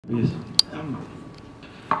Yes.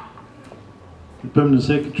 The Permanent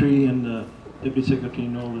Secretary and Deputy Secretary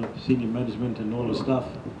and all the senior management and all the staff.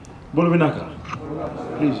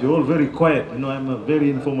 Bolovinaka. Please, you're all very quiet. You know, I'm a very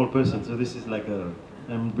informal person, so this is like I'm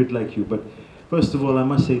a bit like you. But first of all, I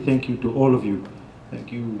must say thank you to all of you.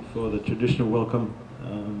 Thank you for the traditional welcome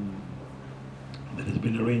that has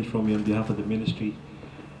been arranged for me on behalf of the ministry.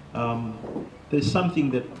 There's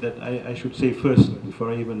something that I should say first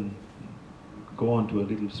before I even go on to a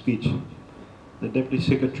little speech. The Deputy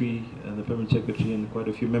Secretary and the Permanent Secretary and quite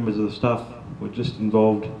a few members of the staff were just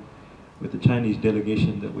involved with the Chinese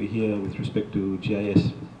delegation that we're here with respect to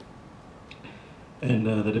GIS. And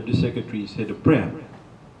the Deputy Secretary said a prayer.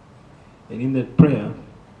 And in that prayer,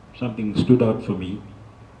 something stood out for me,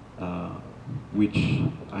 which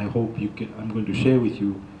I hope I'm going to share with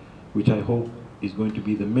you, which I hope is going to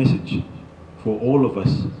be the message for all of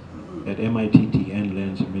us at MITT and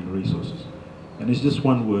Lands and Mineral Resources. And it's just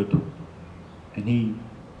one word, and he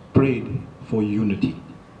prayed for unity.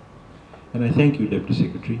 And I thank you, Deputy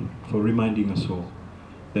Secretary, for reminding us all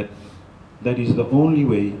that that is the only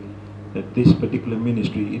way that this particular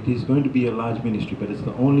ministry, it is going to be a large ministry, but it's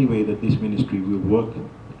the only way that this ministry will work.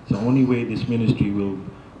 It's the only way this ministry will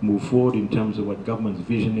move forward in terms of what government's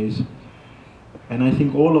vision is. And I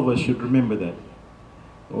think all of us should remember that.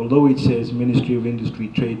 Although it says Ministry of Industry,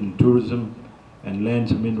 Trade and Tourism and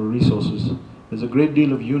Lands and Mineral Resources, there's a great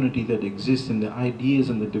deal of unity that exists in the ideas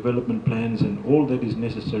and the development plans and all that is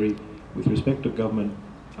necessary with respect to government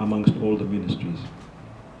amongst all the ministries.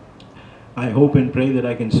 I hope and pray that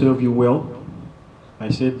I can serve you well. I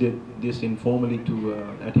said this informally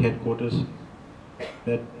at headquarters,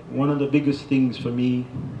 that one of the biggest things for me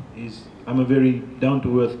is I'm a very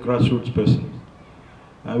down-to-earth grassroots person.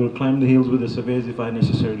 I will climb the hills with the surveyors if I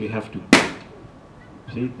necessarily have to.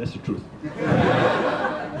 See, that's the truth.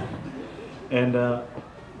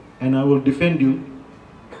 And I will defend you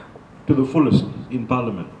to the fullest in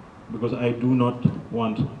Parliament, because I do not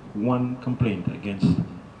want one complaint against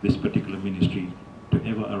this particular ministry to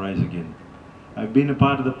ever arise again. I've been a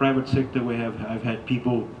part of the private sector where I've had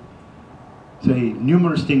people say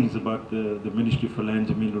numerous things about the Ministry for Lands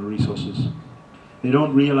and Mineral Resources. They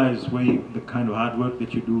don't realize the kind of hard work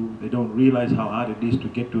that you do. They don't realize how hard it is to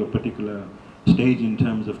get to a particular stage in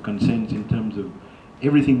terms of consents, in terms of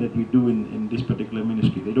everything that we do in this particular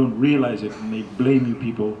ministry. They don't realize it, and they blame you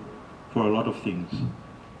people for a lot of things.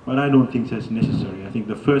 But I don't think that's necessary. I think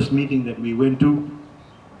the first meeting that we went to,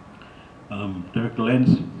 Director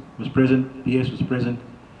Lenz was present, PS was present,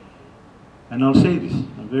 and I'll say this,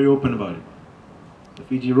 I'm very open about it. The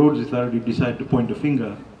Fiji Roads Authority decided to point a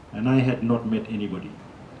finger, and I had not met anybody.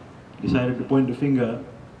 Decided to point a finger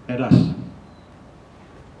at us.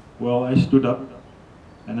 Well, I stood up,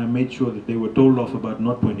 and I made sure that they were told off about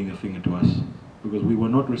not pointing a finger to us, because we were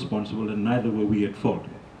not responsible and neither were we at fault.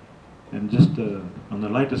 And just on the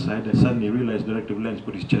lighter side, I suddenly realized Director Lenz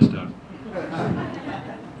put his chest out.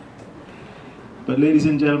 But ladies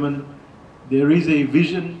and gentlemen, there is a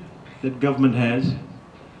vision that government has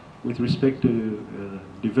with respect to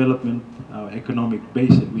development, our economic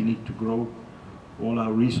base that we need to grow, all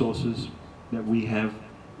our resources that we have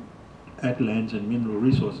at Lands and Mineral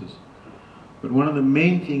Resources. But one of the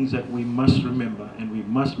main things that we must remember and we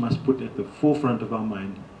must put at the forefront of our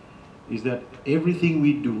mind is that everything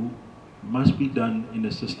we do must be done in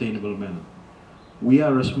a sustainable manner. We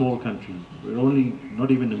are a small country. We're only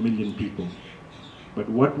not even 1 million people. But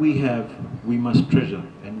what we have, we must treasure.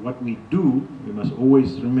 And what we do, we must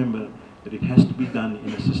always remember that it has to be done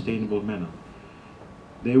in a sustainable manner.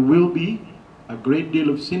 There will be a great deal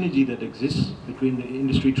of synergy that exists between the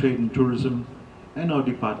industry, trade and tourism and our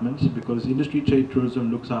departments, because industry, trade,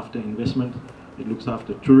 tourism looks after investment, it looks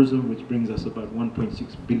after tourism, which brings us about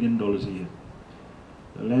 $1.6 billion a year.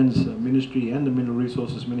 The Lands Ministry and the Mineral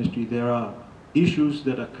Resources Ministry, there are issues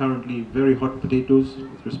that are currently very hot potatoes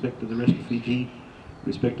with respect to the rest of Fiji, with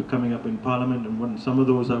respect to coming up in Parliament, and some of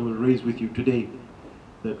those I will raise with you today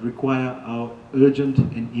that require our urgent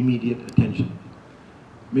and immediate attention.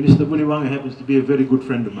 Minister Buliwanga happens to be a very good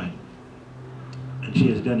friend of mine, and she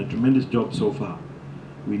has done a tremendous job so far.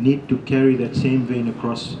 We need to carry that same vein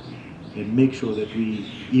across and make sure that we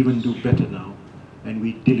even do better now and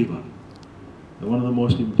we deliver. And one of the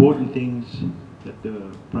most important things that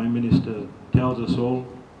the Prime Minister tells us all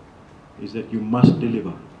is that you must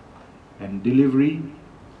deliver. And delivery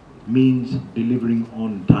means delivering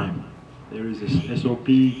on time. There is a SOP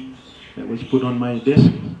that was put on my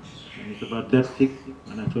desk, and it's about that thick,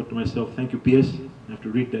 and I thought to myself, thank you PS, I have to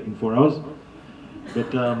read that in 4 hours.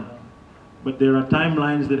 But there are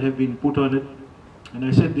timelines that have been put on it, and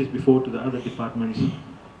I said this before to the other departments.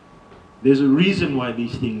 There's a reason why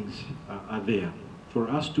these things are there, for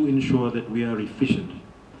us to ensure that we are efficient.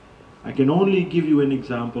 I can only give you an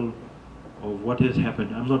example of what has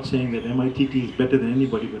happened. I'm not saying that MITT is better than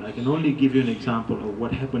anybody, but I can only give you an example of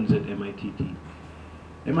what happens at MITT.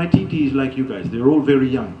 MITT is like you guys. They're all very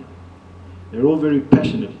young. They're all very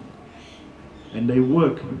passionate. And they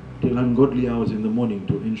work till ungodly hours in the morning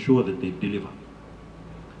to ensure that they deliver.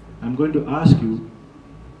 I'm going to ask you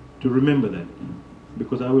to remember that,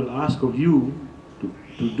 because I will ask of you to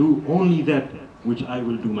do only that which I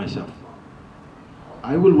will do myself.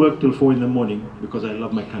 I will work till 4 in the morning because I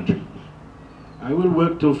love my country. I will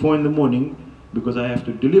work till 4 in the morning because I have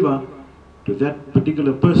to deliver to that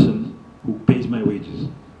particular person who pays my wages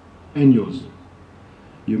and yours.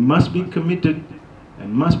 You must be committed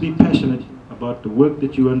and must be passionate about the work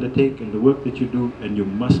that you undertake and the work that you do, and you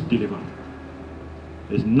must deliver.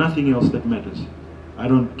 There's nothing else that matters. I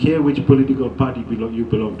don't care which political party you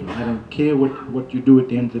belong to. I don't care what you do at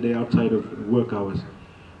the end of the day outside of work hours.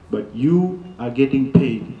 But you are getting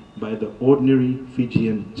paid by the ordinary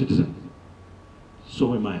Fijian citizen.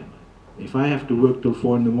 So am I. If I have to work till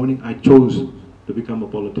 4 in the morning, I chose to become a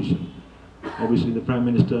politician. Obviously the Prime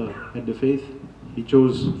Minister had the faith. He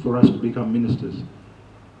chose for us to become ministers.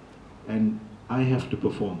 And I have to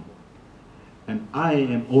perform. And I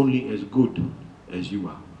am only as good as you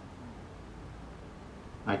are.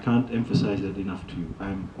 I can't emphasize that enough to you. I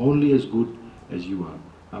am only as good as you are.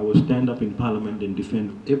 I will stand up in Parliament and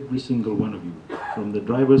defend every single one of you, from the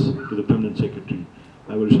drivers to the Permanent Secretary.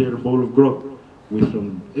 I will share a bowl of grog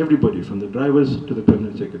from everybody, from the drivers to the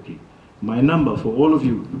Permanent Secretary. My number for all of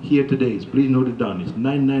you here today is, please note it down, it's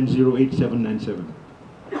 9908797.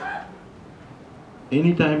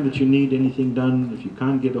 Anytime that you need anything done, if you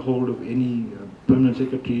can't get a hold of any Permanent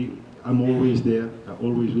Secretary, I'm always there. I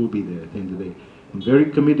always will be there at the end of the day. I'm very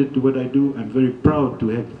committed to what I do. I'm very proud to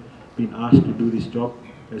have been asked to do this job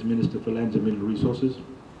as Minister for Lands and Mineral Resources.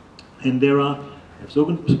 And I've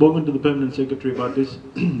spoken to the Permanent Secretary about this.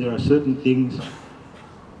 There are certain things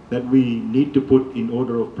that we need to put in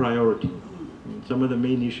order of priority. And some of the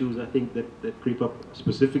main issues I think that creep up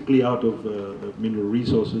specifically out of mineral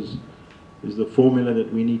resources is the formula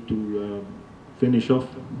that we need to finish off,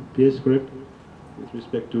 Piers, correct? With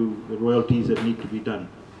respect to the royalties that need to be done.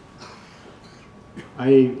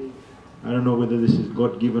 I don't know whether this is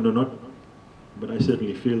God-given or not, but I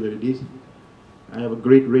certainly feel that it is. I have a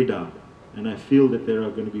great radar, and I feel that there are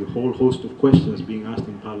going to be a whole host of questions being asked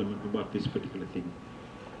in Parliament about this particular thing.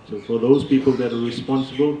 So for those people that are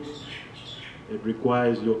responsible, it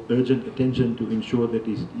requires your urgent attention to ensure that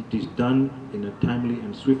it is done in a timely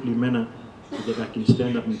and swiftly manner, so that I can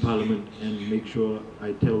stand up in Parliament and make sure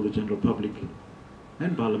I tell the general public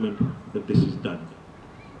and Parliament that this is done.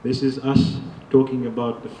 This is us talking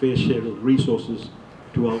about the fair share of resources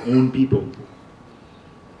to our own people.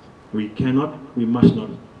 We must not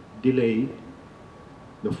delay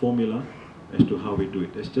the formula as to how we do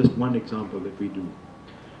it. That's just one example that we do.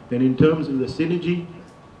 Then in terms of the synergy,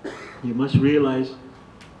 you must realize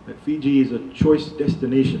that Fiji is a choice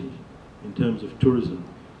destination in terms of tourism.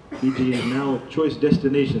 Fiji is now a choice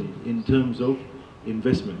destination in terms of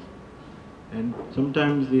investment. And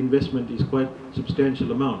sometimes the investment is quite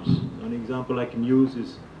substantial amounts. An example I can use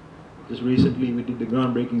is, just recently we did the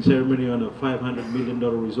groundbreaking ceremony on a $500 million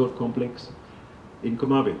resort complex in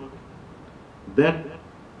Komabe. That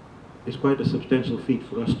is quite a substantial feat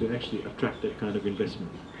for us to actually attract that kind of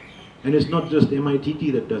investment. And it's not just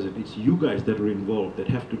MITT that does it, it's you guys that are involved that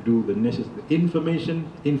have to do the necessary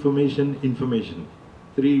information, information, information.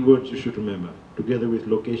 3 words you should remember, together with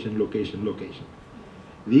location, location, location.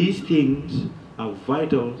 These things are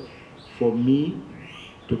vital for me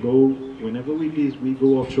to go, whenever we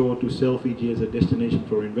go offshore to sell Fiji as a destination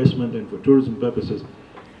for investment and for tourism purposes.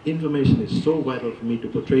 Information is so vital for me to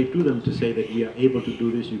portray to them, to say that we are able to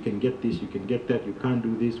do this, you can get this, you can get that, you can't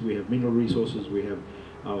do this, we have mineral resources, we have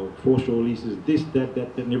our foreshore leases, this, that,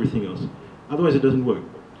 and everything else. Otherwise it doesn't work.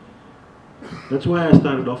 That's why I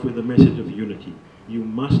started off with the message of unity. You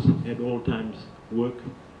must at all times work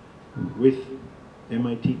with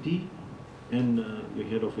MITT and your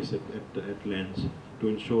head office at Lands to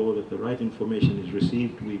ensure that the right information is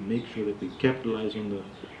received. We make sure that we capitalize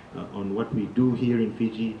on what we do here in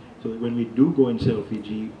Fiji, so that when we do go and sell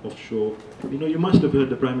Fiji offshore, you must have heard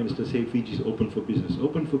the Prime Minister say Fiji is open for business.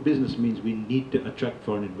 Open for business means we need to attract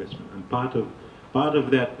foreign investment, and part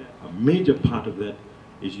of that, a major part of that,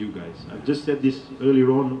 is you guys. I've just said this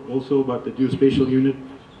earlier on also about the geospatial unit.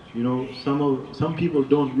 Some people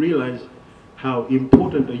don't realize how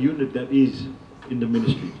important a unit that is in the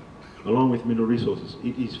ministry, along with mineral resources.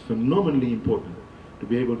 It is phenomenally important to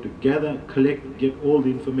be able to gather, collect, get all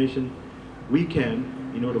the information we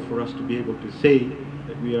can in order for us to be able to say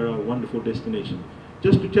that we are a wonderful destination.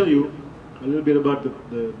 Just to tell you a little bit about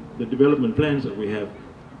the development plans that we have,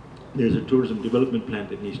 there's a tourism development plan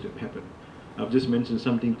that needs to happen. I've just mentioned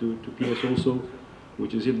something to PS also,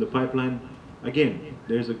 which is in the pipeline. Again,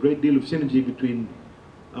 there's a great deal of synergy between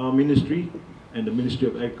our ministry and the Ministry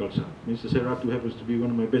of Agriculture. Mr. Seratu happens to be one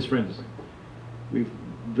of my best friends. We've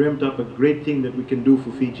dreamt up a great thing that we can do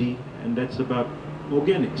for Fiji, and that's about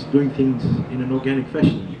organics, doing things in an organic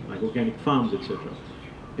fashion, like organic farms, etc.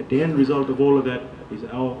 At the end result of all of that is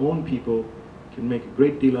our own people can make a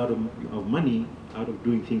great deal out of money out of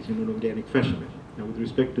doing things in an organic fashion. Now, with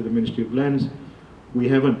respect to the Ministry of Lands, we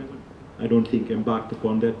haven't, I don't think, embarked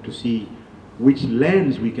upon that to see which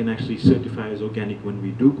lands we can actually certify as organic when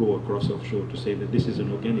we do go across offshore to say that this is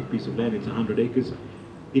an organic piece of land, it's 100 acres.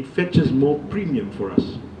 It fetches more premium for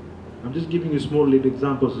us. I'm just giving you small little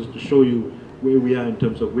examples just to show you where we are in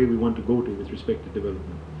terms of where we want to go to with respect to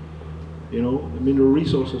development. You know, the mineral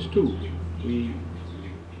resources too.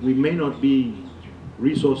 We may not be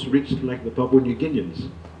resource rich like the Papua New Guineans,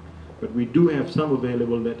 but we do have some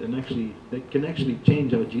available that can actually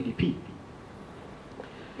change our GDP.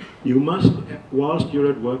 You must, whilst you're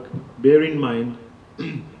at work, bear in mind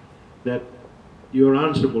that you're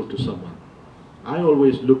answerable to someone. I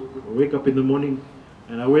always wake up in the morning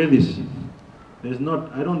and I wear this.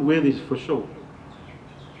 I don't wear this for show.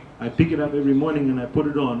 I pick it up every morning and I put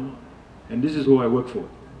it on, and this is who I work for.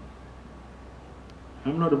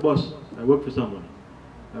 I'm not a boss, I work for someone.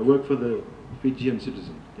 I work for the Fijian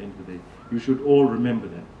citizen at the end of the day. You should all remember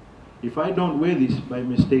that. If I don't wear this by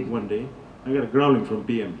mistake one day, I got a growling from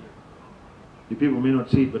PM. The people may not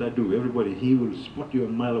see it, but I do. Everybody, he will spot you a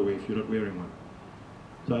mile away if you're not wearing one.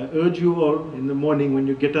 So I urge you all in the morning when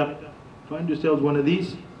you get up, find yourselves one of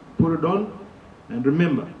these, put it on, and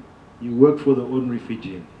remember, you work for the ordinary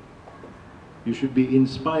Fijian. You should be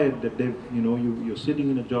inspired that you're sitting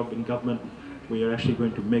in a job in government where you're actually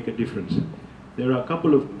going to make a difference. There are a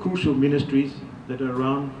couple of crucial ministries that are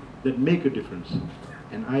around that make a difference.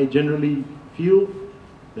 And I generally feel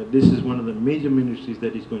that this is one of the major ministries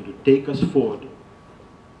that is going to take us forward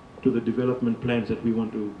to the development plans that we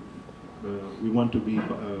want to be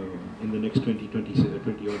in the next 20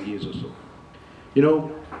 odd years or so. You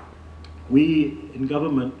know, we in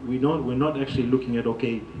government, we're not actually looking at,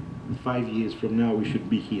 okay, 5 years from now we should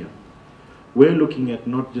be here. We're looking at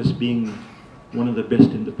not just being one of the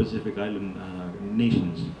best in the Pacific Island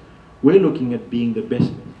nations. We're looking at being the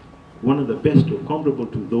best, one of the best or comparable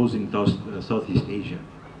to those in Southeast Asia.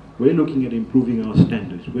 We're looking at improving our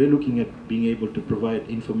standards. We're looking at being able to provide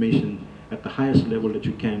information at the highest level that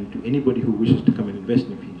you can to anybody who wishes to come and invest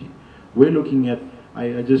in Fiji. We're looking at, I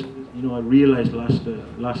realized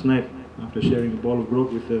last night after sharing a ball of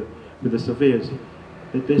grog with the surveyors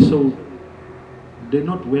that they're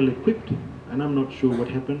not well equipped, and I'm not sure what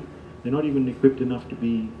happened. They're not even equipped enough to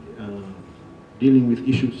be dealing with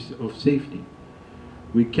issues of safety.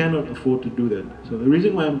 We cannot afford to do that. So the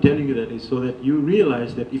reason why I'm telling you that is so that you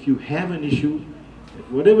realize that if you have an issue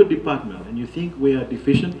at whatever department and you think we are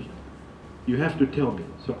deficient, you have to tell me.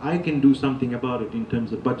 So I can do something about it in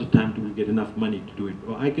terms of budget time till we get enough money to do it.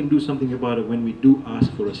 Or I can do something about it when we do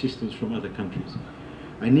ask for assistance from other countries.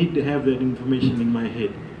 I need to have that information in my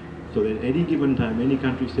head so that at any given time, any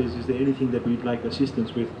country says, is there anything that we'd like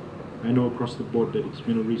assistance with? I know across the board that it's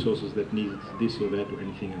mineral resources that needs this or that or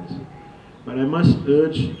anything else. But I must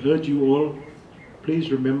urge you all, please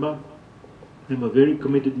remember, I'm a very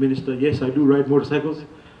committed minister. Yes, I do ride motorcycles.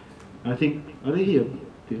 I think, are they here?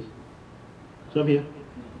 Yes. Some here?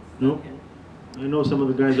 No? I know some of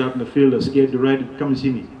the guys out in the field are scared to ride it. Come and see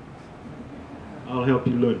me. I'll help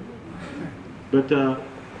you learn. But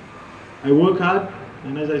I work hard,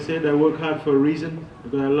 and as I said, I work hard for a reason,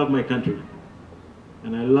 because I love my country.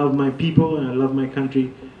 And I love my people, and I love my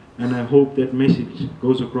country, and I hope that message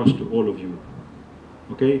goes across to all of you.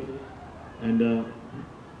 Okay? And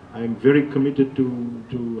I'm very committed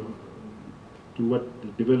to what the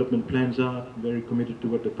development plans are, very committed to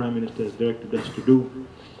what the Prime Minister has directed us to do,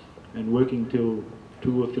 and working till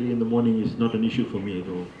 2 or 3 in the morning is not an issue for me at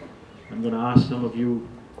all. I'm going to ask some of you,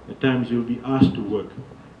 at times you'll be asked to work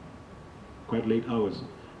quite late hours,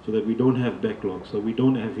 so that we don't have backlogs, so we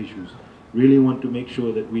don't have issues. Really want to make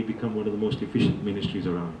sure that we become one of the most efficient ministries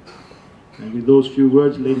around. And with those few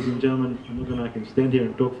words, ladies and gentlemen, I can stand here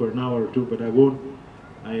and talk for an hour or two, but I won't.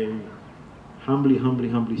 I humbly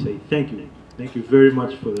say thank you. Thank you very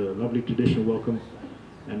much for the lovely traditional welcome.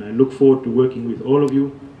 And I look forward to working with all of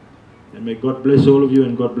you. And may God bless all of you,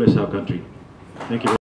 and God bless our country. Thank you.